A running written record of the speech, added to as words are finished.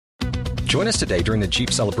Join us today during the Jeep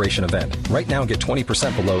Celebration event. Right now, get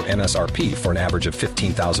 20% below MSRP for an average of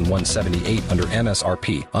 $15,178 under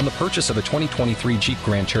MSRP on the purchase of a 2023 Jeep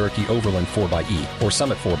Grand Cherokee Overland 4xE or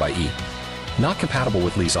Summit 4xE. Not compatible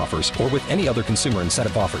with lease offers or with any other consumer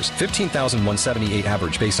incentive offers. $15,178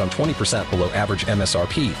 average based on 20% below average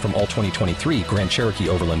MSRP from all 2023 Grand Cherokee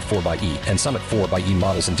Overland 4xE and Summit 4xE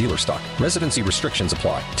models in dealer stock. Residency restrictions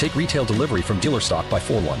apply. Take retail delivery from dealer stock by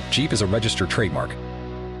 4/1. Jeep is a registered trademark.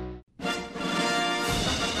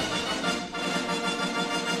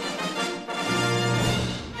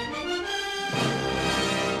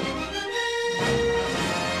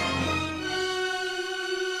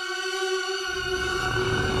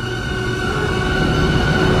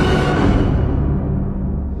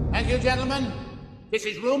 Gentlemen, this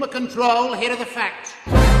is Rumor Control. Here are the facts.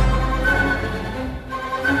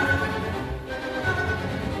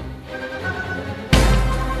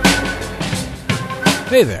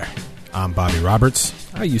 Hey there, I'm Bobby Roberts.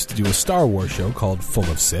 I used to do a Star Wars show called Full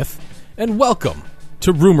of Sith, and welcome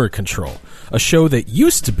to Rumor Control, a show that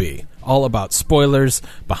used to be all about spoilers,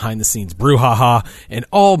 behind-the-scenes brouhaha, and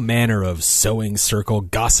all manner of sewing circle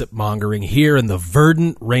gossip-mongering here in the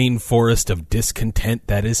verdant rainforest of discontent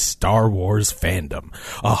that is Star Wars fandom.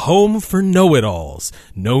 A home for know-it-alls,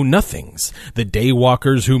 know-nothings, the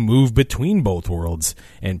daywalkers who move between both worlds,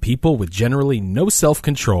 and people with generally no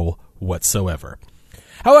self-control whatsoever.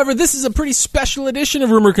 However, this is a pretty special edition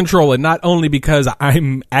of Rumor Control, and not only because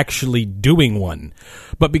I'm actually doing one,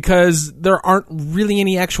 but because there aren't really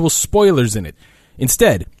any actual spoilers in it.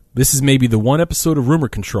 Instead, this is maybe the one episode of Rumor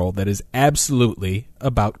Control that is absolutely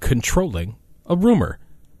about controlling a rumor.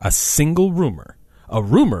 A single rumor. A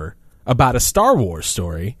rumor about a Star Wars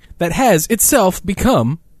story that has itself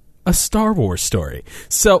become a Star Wars story.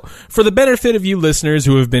 So, for the benefit of you listeners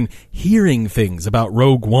who have been hearing things about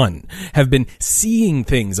Rogue One, have been seeing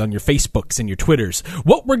things on your Facebooks and your Twitters,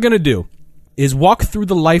 what we're going to do is walk through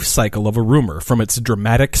the life cycle of a rumor from its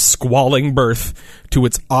dramatic, squalling birth to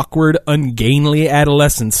its awkward, ungainly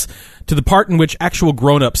adolescence to the part in which actual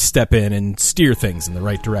grown-ups step in and steer things in the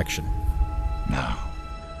right direction. Now,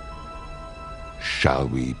 shall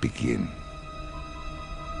we begin?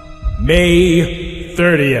 May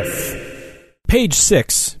 30th. Page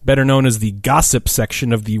 6, better known as the gossip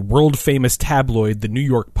section of the world-famous tabloid The New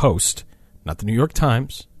York Post, not the New York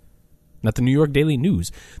Times, not the New York Daily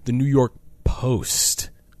News, the New York Post,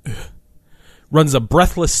 runs a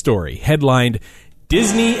breathless story headlined,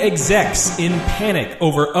 "Disney execs in panic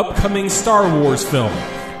over upcoming Star Wars film,"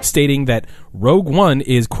 stating that Rogue One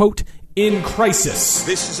is, quote, in crisis.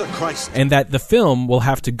 This is a crisis. And that the film will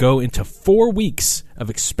have to go into 4 weeks of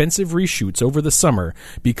expensive reshoots over the summer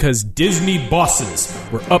because Disney bosses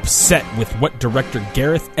were upset with what director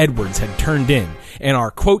Gareth Edwards had turned in and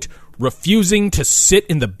are, quote, refusing to sit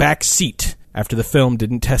in the back seat after the film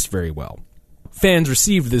didn't test very well. Fans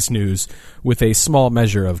received this news with a small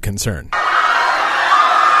measure of concern.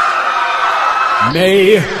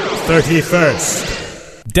 May 31st.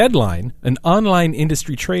 Deadline, an online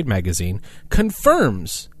industry trade magazine,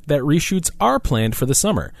 confirms that reshoots are planned for the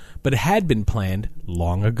summer, but had been planned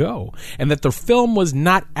long ago, and that the film was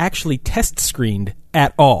not actually test screened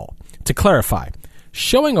at all. To clarify,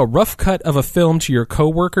 showing a rough cut of a film to your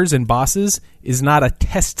coworkers and bosses is not a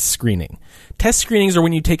test screening. Test screenings are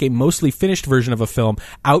when you take a mostly finished version of a film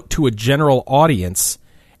out to a general audience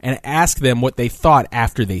and ask them what they thought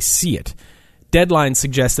after they see it. Deadline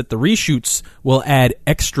suggests that the reshoots will add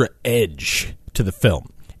extra edge to the film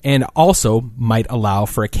and also might allow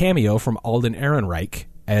for a cameo from Alden Ehrenreich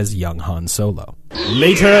as young Han Solo.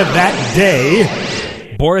 Later that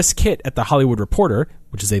day, Boris Kitt at The Hollywood Reporter,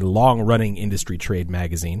 which is a long-running industry trade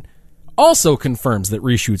magazine, also confirms that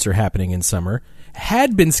reshoots are happening in summer,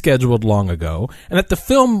 had been scheduled long ago, and that the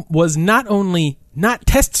film was not only not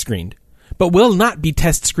test-screened, but will not be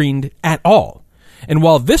test-screened at all. And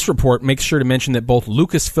while this report makes sure to mention that both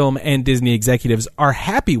Lucasfilm and Disney executives are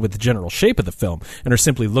happy with the general shape of the film and are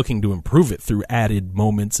simply looking to improve it through added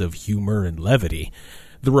moments of humor and levity,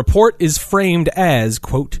 the report is framed as,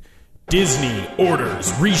 quote, Disney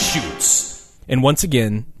orders reshoots, and once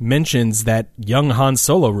again mentions that young Han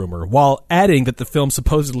Solo rumor, while adding that the film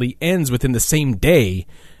supposedly ends within the same day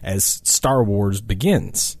as Star Wars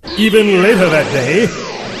begins. Even later that day,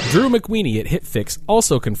 Drew McWeeny at HitFix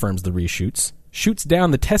also confirms the reshoots, shoots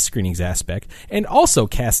down the test screenings aspect, and also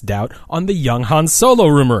casts doubt on the young Han Solo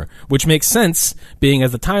rumor, which makes sense, being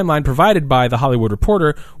as the timeline provided by The Hollywood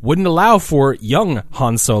Reporter wouldn't allow for young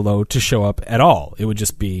Han Solo to show up at all. It would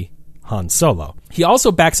just be Han Solo. He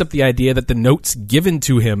also backs up the idea that the notes given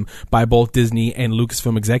to him by both Disney and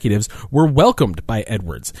Lucasfilm executives were welcomed by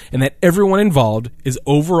Edwards, and that everyone involved is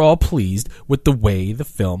overall pleased with the way the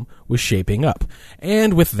film was shaping up.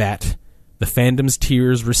 And with that, the fandom's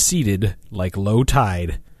tears receded like low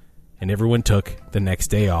tide, and everyone took the next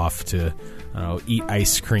day off to, eat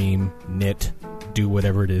ice cream, knit, do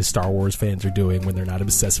whatever it is Star Wars fans are doing when they're not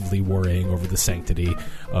obsessively worrying over the sanctity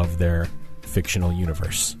of their fictional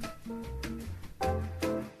universe.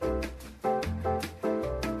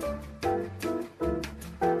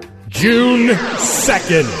 June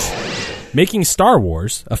 2nd. Making Star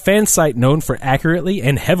Wars, a fan site known for accurately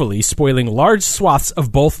and heavily spoiling large swaths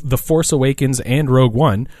of both The Force Awakens and Rogue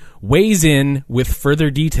One, weighs in with further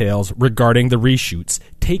details regarding the reshoots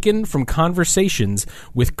taken from conversations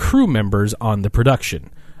with crew members on the production.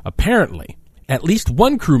 Apparently, at least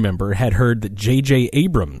one crew member had heard that J.J.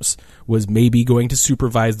 Abrams was maybe going to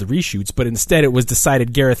supervise the reshoots, but instead it was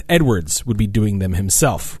decided Gareth Edwards would be doing them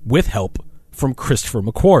himself, with help from Christopher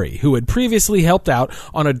McQuarrie, who had previously helped out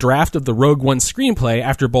on a draft of the Rogue One screenplay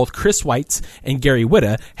after both Chris Weitz and Gary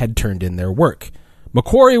Whitta had turned in their work.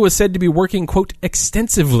 McQuarrie was said to be working, quote,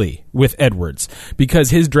 extensively with Edwards because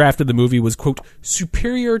his draft of the movie was, quote,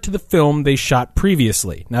 superior to the film they shot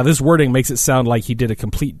previously. Now, this wording makes it sound like he did a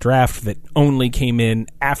complete draft that only came in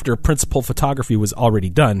after principal photography was already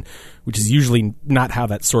done, which is usually not how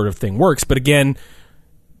that sort of thing works. But again,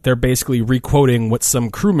 they're basically requoting what some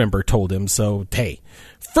crew member told him, so hey.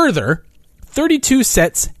 Further, 32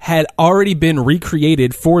 sets had already been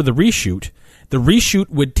recreated for the reshoot. The reshoot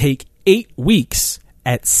would take 8 weeks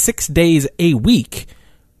at 6 days a week,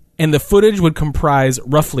 and the footage would comprise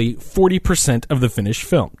roughly 40% of the finished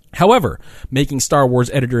film. However, Making Star Wars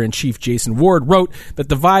editor-in-chief Jason Ward wrote that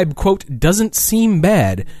the vibe, quote, doesn't seem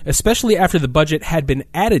bad, especially after the budget had been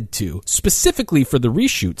added to, specifically for the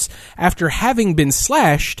reshoots, after having been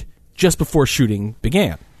slashed just before shooting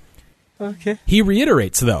began. Okay. He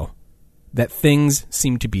reiterates, though, that things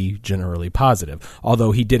seem to be generally positive,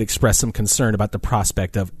 although he did express some concern about the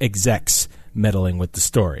prospect of execs meddling with the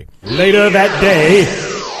story. Later that day,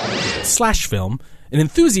 Slash Film, an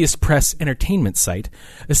enthusiast press entertainment site,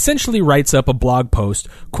 essentially writes up a blog post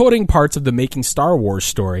quoting parts of the Making Star Wars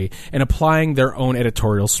story and applying their own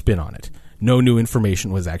editorial spin on it. No new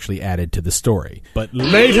information was actually added to the story. But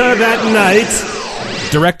later that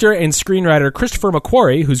night, director and screenwriter Christopher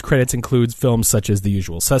McQuarrie, whose credits include films such as The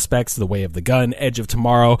Usual Suspects, The Way of the Gun, Edge of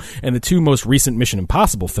Tomorrow, and the 2 most recent Mission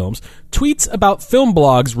Impossible films, tweets about film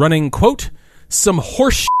blogs running, quote, some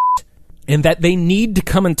horse shit, and that they need to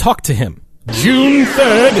come and talk to him. June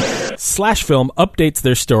 3rd, Slash Film updates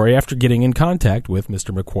their story after getting in contact with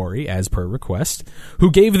Mr. McQuarrie, as per request, who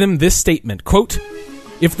gave them this statement, quote,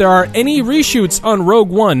 if there are any reshoots on Rogue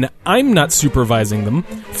One, I'm not supervising them.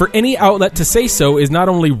 For any outlet to say so is not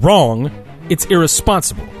only wrong, it's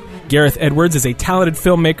irresponsible. Gareth Edwards is a talented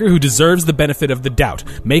filmmaker who deserves the benefit of the doubt.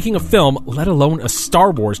 Making a film, let alone a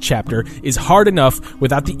Star Wars chapter, is hard enough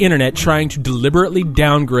without the internet trying to deliberately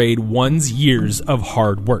downgrade one's years of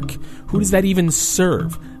hard work. Who does that even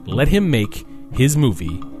serve? Let him make his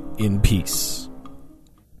movie in peace.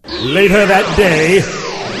 Later that day,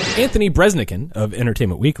 Anthony Bresnikan of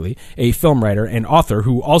Entertainment Weekly, a film writer and author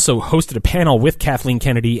who also hosted a panel with Kathleen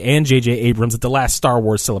Kennedy and J.J. Abrams at the last Star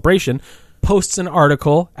Wars celebration, posts an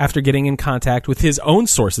article after getting in contact with his own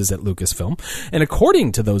sources at Lucasfilm. And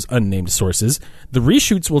according to those unnamed sources, the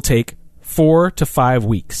reshoots will take 4 to 5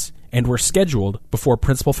 weeks and were scheduled before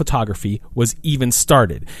principal photography was even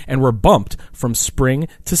started and were bumped from spring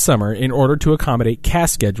to summer in order to accommodate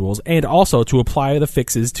cast schedules and also to apply the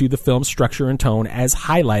fixes to the film's structure and tone as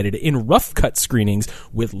highlighted in rough cut screenings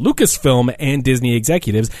with Lucasfilm and Disney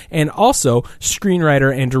executives, and also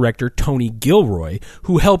screenwriter and director Tony Gilroy,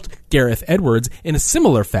 who helped Gareth Edwards in a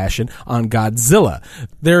similar fashion on Godzilla.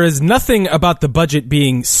 There is nothing about the budget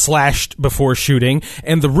being slashed before shooting,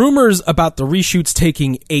 and the rumors about the reshoots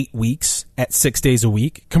taking 8 weeks at 6 days a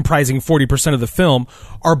week, comprising 40% of the film,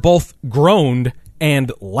 are both groaned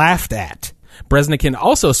and laughed at. Bresnikan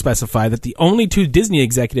also specified that the only 2 Disney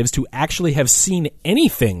executives to actually have seen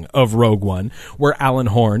anything of Rogue One were Alan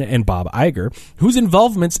Horn and Bob Iger, whose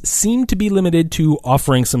involvements seemed to be limited to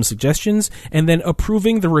offering some suggestions and then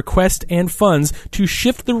approving the request and funds to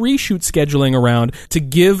shift the reshoot scheduling around to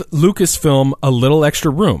give Lucasfilm a little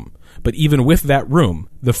extra room. But even with that room,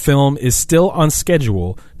 the film is still on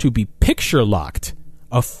schedule to be picture-locked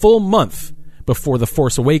a full month before The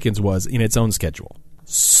Force Awakens was in its own schedule.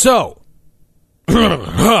 So,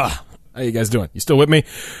 how you guys doing? You still with me?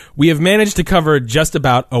 We have managed to cover just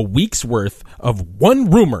about a week's worth of one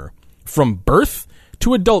rumor from birth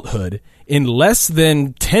to adulthood in less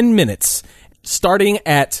than 10 minutes, starting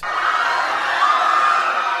at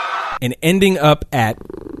and ending up at.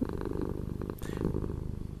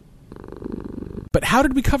 But how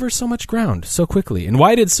did we cover so much ground so quickly? And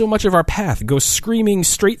why did so much of our path go screaming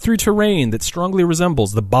straight through terrain that strongly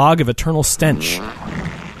resembles the bog of eternal stench?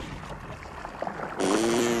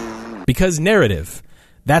 Because narrative.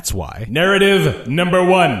 That's why. Narrative number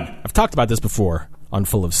 1. I've talked about this before on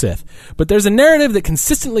Full of Sith. But there's a narrative that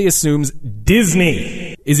consistently assumes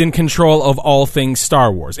Disney is in control of all things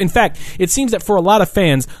Star Wars. In fact, it seems that for a lot of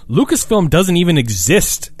fans, Lucasfilm doesn't even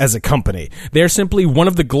exist as a company. They're simply one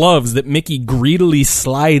of the gloves that Mickey greedily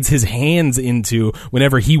slides his hands into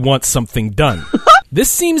whenever he wants something done. This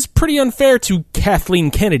seems pretty unfair to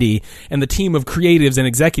Kathleen Kennedy and the team of creatives and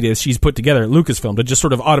executives she's put together at Lucasfilm to just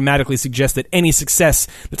sort of automatically suggest that any success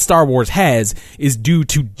that Star Wars has is due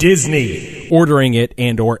to Disney ordering it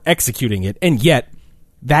and or executing it, and yet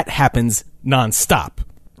that happens nonstop.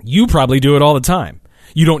 You probably do it all the time.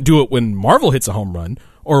 You don't do it when Marvel hits a home run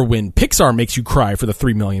or when Pixar makes you cry for the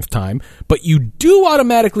 3 millionth time, but you do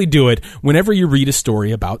automatically do it whenever you read a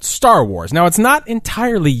story about Star Wars. Now, it's not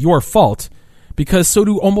entirely your fault, because so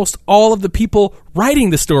do almost all of the people writing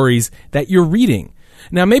the stories that you're reading.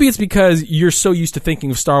 Now, maybe it's because you're so used to thinking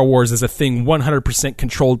of Star Wars as a thing 100%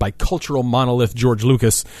 controlled by cultural monolith George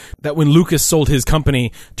Lucas that when Lucas sold his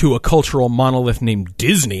company to a cultural monolith named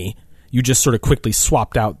Disney, you just sort of quickly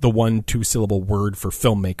swapped out the 1 2-syllable word for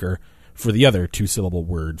filmmaker for the other 2-syllable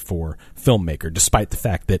word for filmmaker, despite the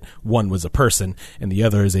fact that one was a person and the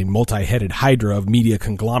other is a multi-headed hydra of media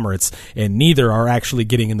conglomerates, and neither are actually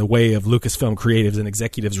getting in the way of Lucasfilm creatives and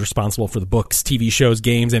executives responsible for the books, TV shows,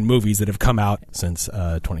 games, and movies that have come out since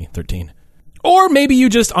 2013. Or maybe you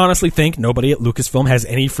just honestly think nobody at Lucasfilm has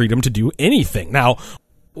any freedom to do anything. Now,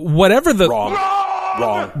 whatever the wrong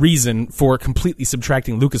reason for completely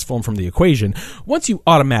subtracting Lucasfilm from the equation, once you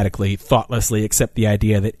automatically, thoughtlessly accept the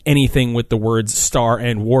idea that anything with the words Star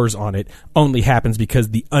and Wars on it only happens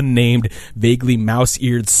because the unnamed, vaguely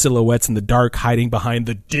mouse-eared silhouettes in the dark hiding behind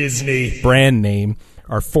the Disney brand name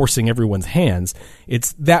are forcing everyone's hands,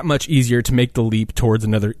 it's that much easier to make the leap towards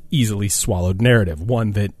another easily swallowed narrative,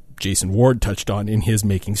 one that Jason Ward touched on in his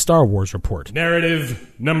Making Star Wars report.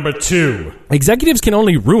 Narrative number 2. Executives can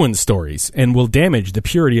only ruin stories and will damage the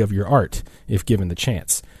purity of your art if given the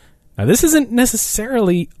chance. Now, this isn't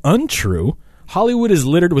necessarily untrue. Hollywood is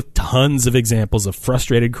littered with tons of examples of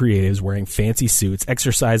frustrated creatives wearing fancy suits,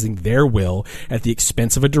 exercising their will at the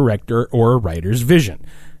expense of a director or a writer's vision.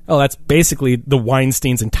 Oh, that's basically the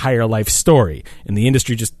Weinstein's entire life story, and the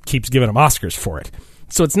industry just keeps giving them Oscars for it.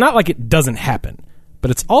 So it's not like it doesn't happen. But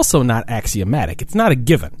it's also not axiomatic. It's not a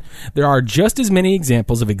given. There are just as many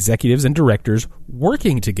examples of executives and directors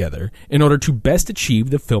working together in order to best achieve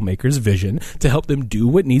the filmmaker's vision to help them do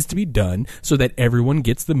what needs to be done so that everyone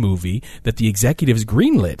gets the movie that the executives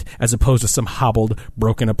greenlit, as opposed to some hobbled,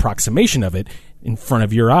 broken approximation of it in front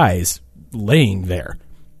of your eyes, laying there.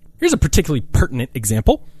 Here's a particularly pertinent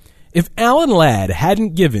example. If Alan Ladd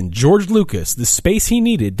hadn't given George Lucas the space he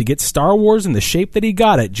needed to get Star Wars in the shape that he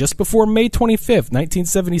got it just before May 25th,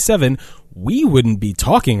 1977, we wouldn't be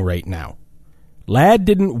talking right now. Ladd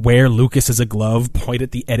didn't wear Lucas as a glove, point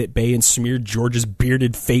at the edit bay, and smear George's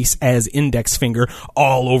bearded face as index finger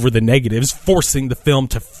all over the negatives, forcing the film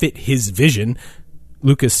to fit his vision.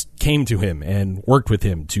 Lucas came to him and worked with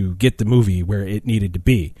him to get the movie where it needed to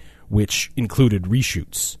be, which included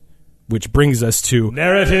reshoots. Which brings us to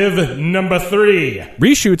narrative number 3.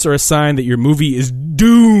 Reshoots are a sign that your movie is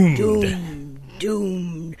doomed.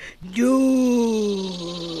 Doomed.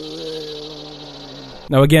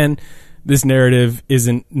 Now again, this narrative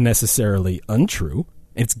isn't necessarily untrue.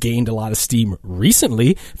 It's gained a lot of steam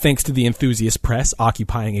recently, thanks to the enthusiast press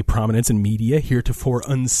occupying a prominence in media heretofore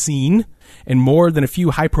unseen, and more than a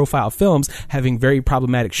few high-profile films having very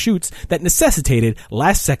problematic shoots that necessitated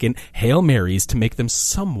last-second Hail Marys to make them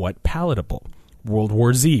somewhat palatable. World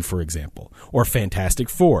War Z, for example, or Fantastic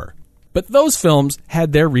Four. But those films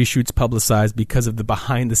had their reshoots publicized because of the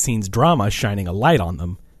behind-the-scenes drama shining a light on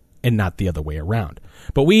them, and not the other way around.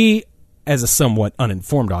 But we, as a somewhat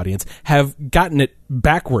uninformed audience, have gotten it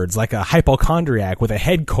backwards like a hypochondriac with a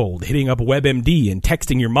head cold hitting up WebMD and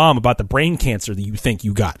texting your mom about the brain cancer that you think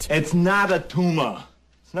you got. It's not a tumor.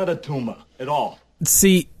 It's not a tumor at all.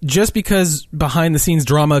 See, just because behind-the-scenes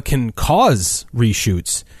drama can cause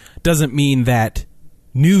reshoots doesn't mean that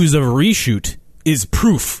news of a reshoot is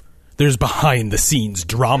proof there's behind-the-scenes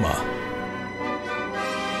drama.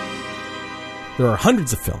 There are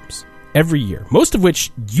hundreds of films every year, most of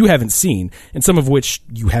which you haven't seen, and some of which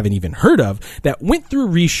you haven't even heard of, that went through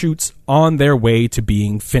reshoots on their way to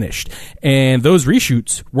being finished. And those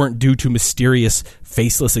reshoots weren't due to mysterious,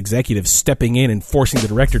 faceless executives stepping in and forcing the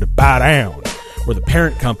director to bow down, or the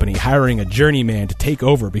parent company hiring a journeyman to take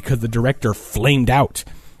over because the director flamed out.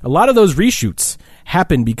 A lot of those reshoots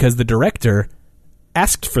happened because the director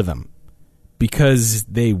asked for them, because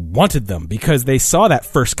they wanted them, because they saw that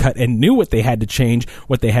first cut and knew what they had to change,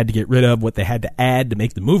 what they had to get rid of, what they had to add to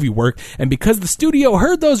make the movie work. And because the studio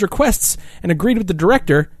heard those requests and agreed with the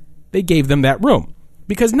director, they gave them that room.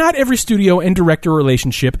 Because not every studio and director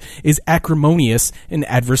relationship is acrimonious and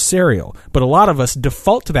adversarial, but a lot of us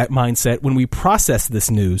default to that mindset when we process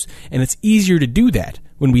this news, and it's easier to do that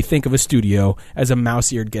when we think of a studio as a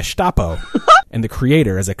mouse-eared Gestapo and the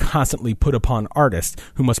creator as a constantly put-upon artist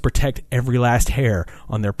who must protect every last hair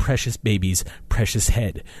on their precious baby's precious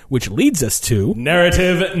head. Which leads us to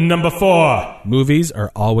narrative number 4. Movies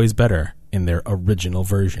are always better in their original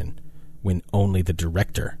version, when only the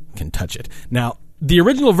director can touch it. Now, the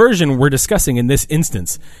original version we're discussing in this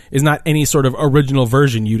instance is not any sort of original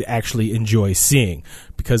version you'd actually enjoy seeing,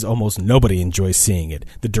 because almost nobody enjoys seeing it,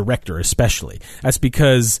 the director especially. That's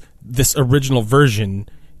because this original version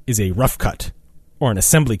is a rough cut, or an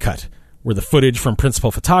assembly cut, where the footage from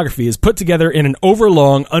principal photography is put together in an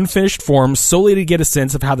overlong, unfinished form solely to get a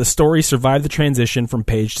sense of how the story survived the transition from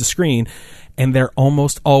page to screen, and they're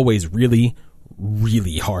almost always really,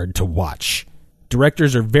 really hard to watch.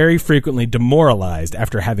 Directors are very frequently demoralized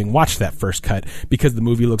after having watched that first cut because the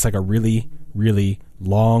movie looks like a really, really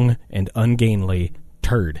long and ungainly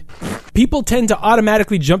turd. People tend to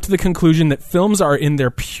automatically jump to the conclusion that films are in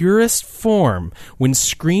their purest form when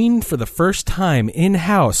screened for the first time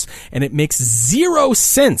in-house, and it makes zero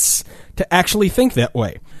sense to actually think that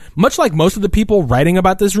way. Much like most of the people writing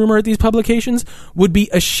about this rumor at these publications would be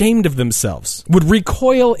ashamed of themselves, would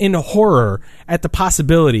recoil in horror at the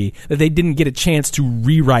possibility that they didn't get a chance to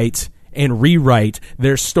rewrite and rewrite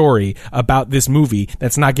their story about this movie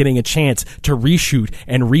that's not getting a chance to reshoot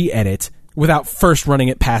and re-edit without first running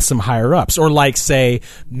it past some higher ups. Or like, say,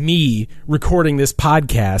 me recording this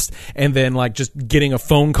podcast and then like just getting a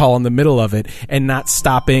phone call in the middle of it and not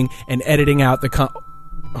stopping and editing out the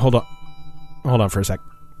Hold on for a sec.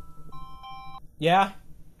 Yeah?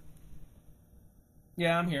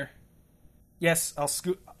 Yeah, I'm here. Yes, I'll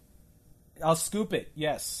scoop it.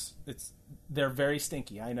 Yes. They're very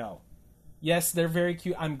stinky, I know. Yes, they're very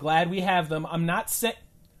cute. I'm glad we have them. I'm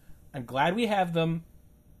glad we have them.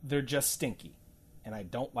 They're just stinky. And I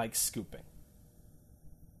don't like scooping.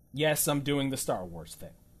 Yes, I'm doing the Star Wars thing.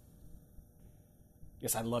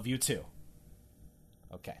 Yes, I love you too.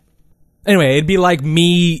 Okay. Anyway, it'd be like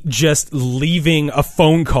me just leaving a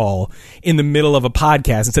phone call in the middle of a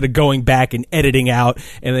podcast instead of going back and editing out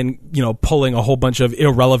and then, pulling a whole bunch of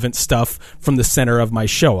irrelevant stuff from the center of my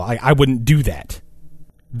show. I wouldn't do that.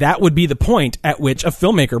 That would be the point at which a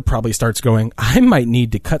filmmaker probably starts going, I might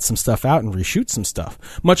need to cut some stuff out and reshoot some stuff.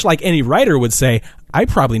 Much like any writer would say, I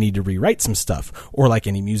probably need to rewrite some stuff. Or like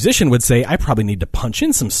any musician would say, I probably need to punch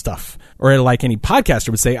in some stuff. Or like any podcaster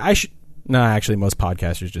would say, actually most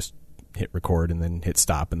podcasters just hit record and then hit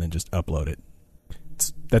stop and then just upload it.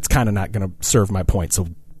 That's kind of not going to serve my point, so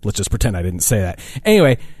let's just pretend I didn't say that.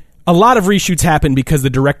 Anyway, a lot of reshoots happen because the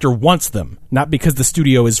director wants them, not because the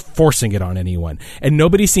studio is forcing it on anyone. And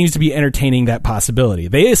nobody seems to be entertaining that possibility.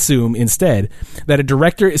 They assume, instead, that a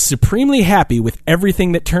director is supremely happy with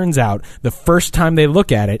everything that turns out the first time they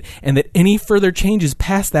look at it, and that any further changes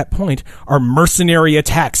past that point are mercenary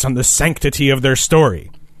attacks on the sanctity of their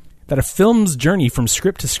story. That a film's journey from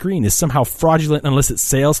script to screen is somehow fraudulent unless it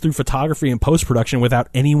sails through photography and post-production without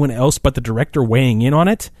anyone else but the director weighing in on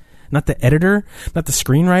it. Not the editor, not the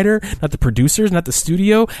screenwriter, not the producers, not the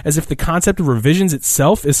studio, as if the concept of revisions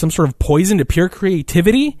itself is some sort of poison to pure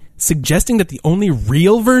creativity, suggesting that the only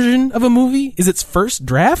real version of a movie is its first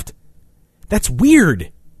draft? That's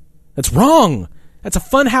weird. That's wrong. That's a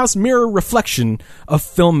funhouse mirror reflection of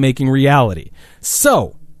filmmaking reality.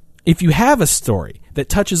 So, if you have a story that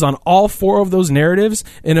touches on all four of those narratives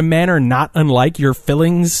in a manner not unlike your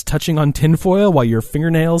fillings touching on tinfoil while your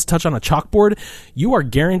fingernails touch on a chalkboard, you are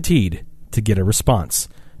guaranteed to get a response.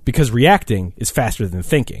 Because reacting is faster than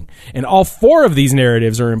thinking. And all four of these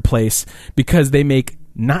narratives are in place because they make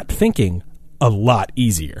not thinking a lot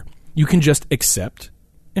easier. You can just accept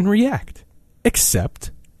and react.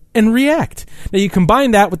 Accept and react. Now, you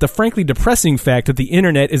combine that with the frankly depressing fact that the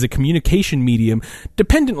internet is a communication medium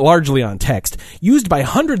dependent largely on text, used by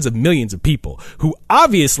hundreds of millions of people who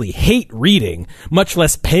obviously hate reading, much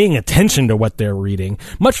less paying attention to what they're reading,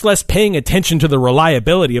 much less paying attention to the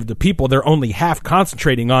reliability of the people they're only half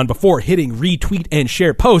concentrating on before hitting retweet and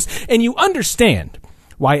share posts, and you understand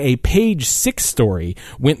why a page 6 story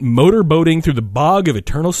went motorboating through the bog of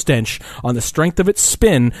eternal stench on the strength of its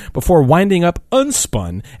spin before winding up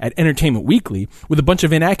unspun at Entertainment Weekly with a bunch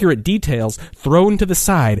of inaccurate details thrown to the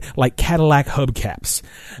side like Cadillac hubcaps.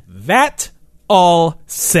 That all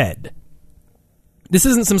said, this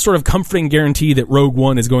isn't some sort of comforting guarantee that Rogue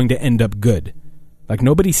One is going to end up good. Like,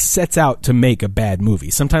 nobody sets out to make a bad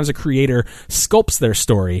movie. Sometimes a creator sculpts their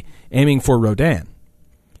story aiming for Rodin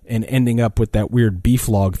and ending up with that weird beef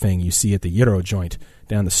log thing you see at the gyro joint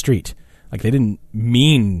down the street. Like, they didn't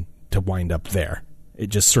mean to wind up there. It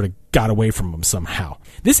just sort of got away from them somehow.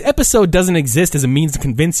 This episode doesn't exist as a means to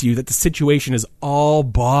convince you that the situation is all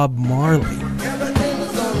Bob Marley.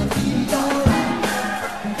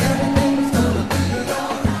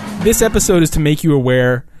 This episode is to make you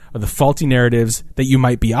aware of the faulty narratives that you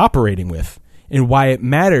might be operating with and why it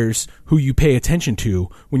matters who you pay attention to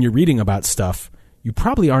when you're reading about stuff you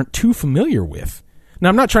probably aren't too familiar with. Now,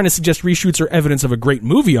 I'm not trying to suggest reshoots are evidence of a great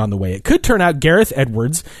movie on the way. It could turn out Gareth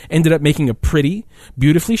Edwards ended up making a pretty,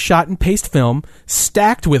 beautifully shot and paced film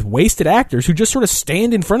stacked with wasted actors who just sort of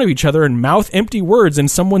stand in front of each other and mouth empty words in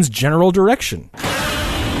someone's general direction.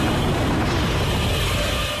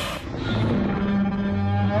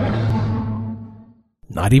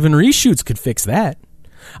 Not even reshoots could fix that.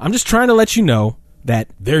 I'm just trying to let you know that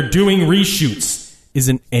They're doing reshoots.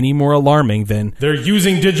 isn't any more alarming than They're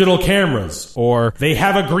using digital cameras. or They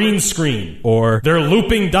have a green screen. or They're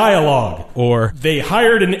looping dialogue. or They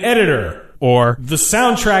hired an editor. or The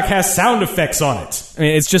soundtrack has sound effects on it. I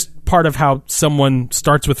mean, it's just part of how someone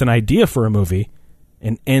starts with an idea for a movie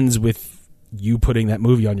and ends with you putting that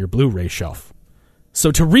movie on your Blu-ray shelf.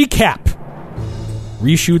 So to recap,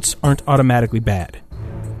 reshoots aren't automatically bad.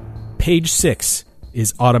 Page 6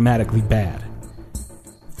 is automatically bad.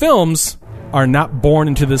 Films are not born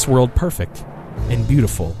into this world perfect and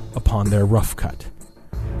beautiful upon their rough cut.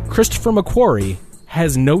 Christopher McQuarrie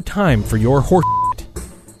has no time for your horse shit.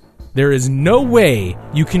 There is no way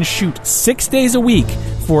you can shoot 6 days a week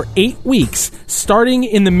for 8 weeks, starting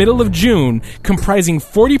in the middle of June, comprising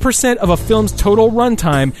 40% of a film's total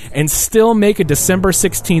runtime, and still make a December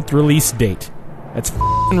 16th release date. That's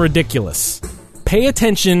f***ing ridiculous. Pay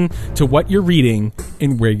attention to what you're reading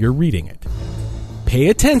and where you're reading it. Pay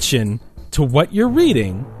attention to what you're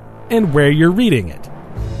reading and where you're reading it.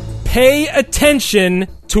 Pay attention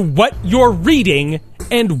to what you're reading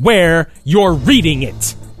and where you're reading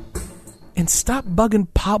it. And stop bugging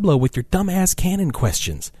Pablo with your dumbass canon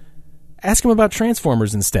questions. Ask him about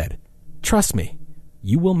Transformers instead. Trust me,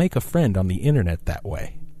 you will make a friend on the internet that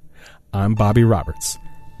way. I'm Bobby Roberts.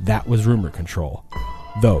 That was Rumor Control.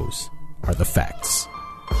 Those are the facts.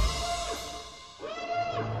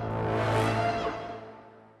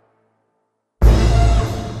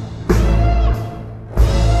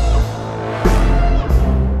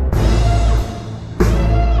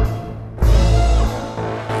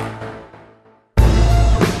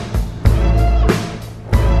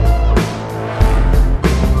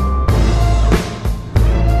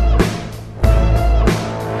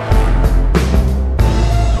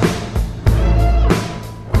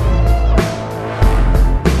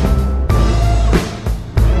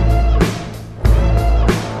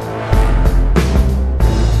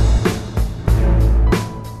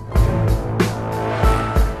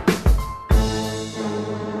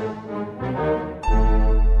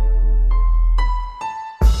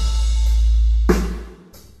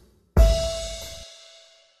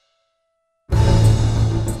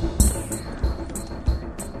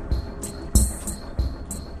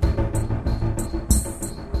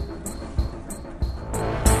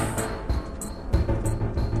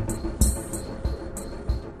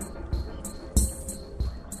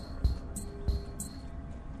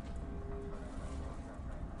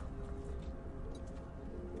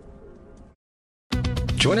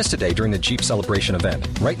 Join us today during the Jeep Celebration event.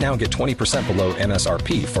 Right now, get 20% below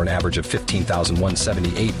MSRP for an average of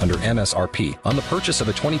 $15,178 under MSRP on the purchase of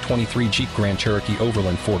a 2023 Jeep Grand Cherokee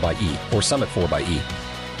Overland 4xE or Summit 4xE.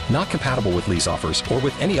 Not compatible with lease offers or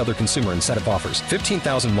with any other consumer incentive offers.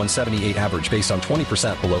 $15,178 average based on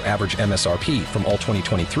 20% below average MSRP from all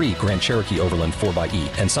 2023 Grand Cherokee Overland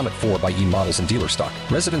 4xE and Summit 4xE models in dealer stock.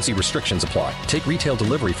 Residency restrictions apply. Take retail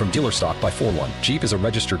delivery from dealer stock by 4/1. Jeep is a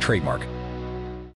registered trademark.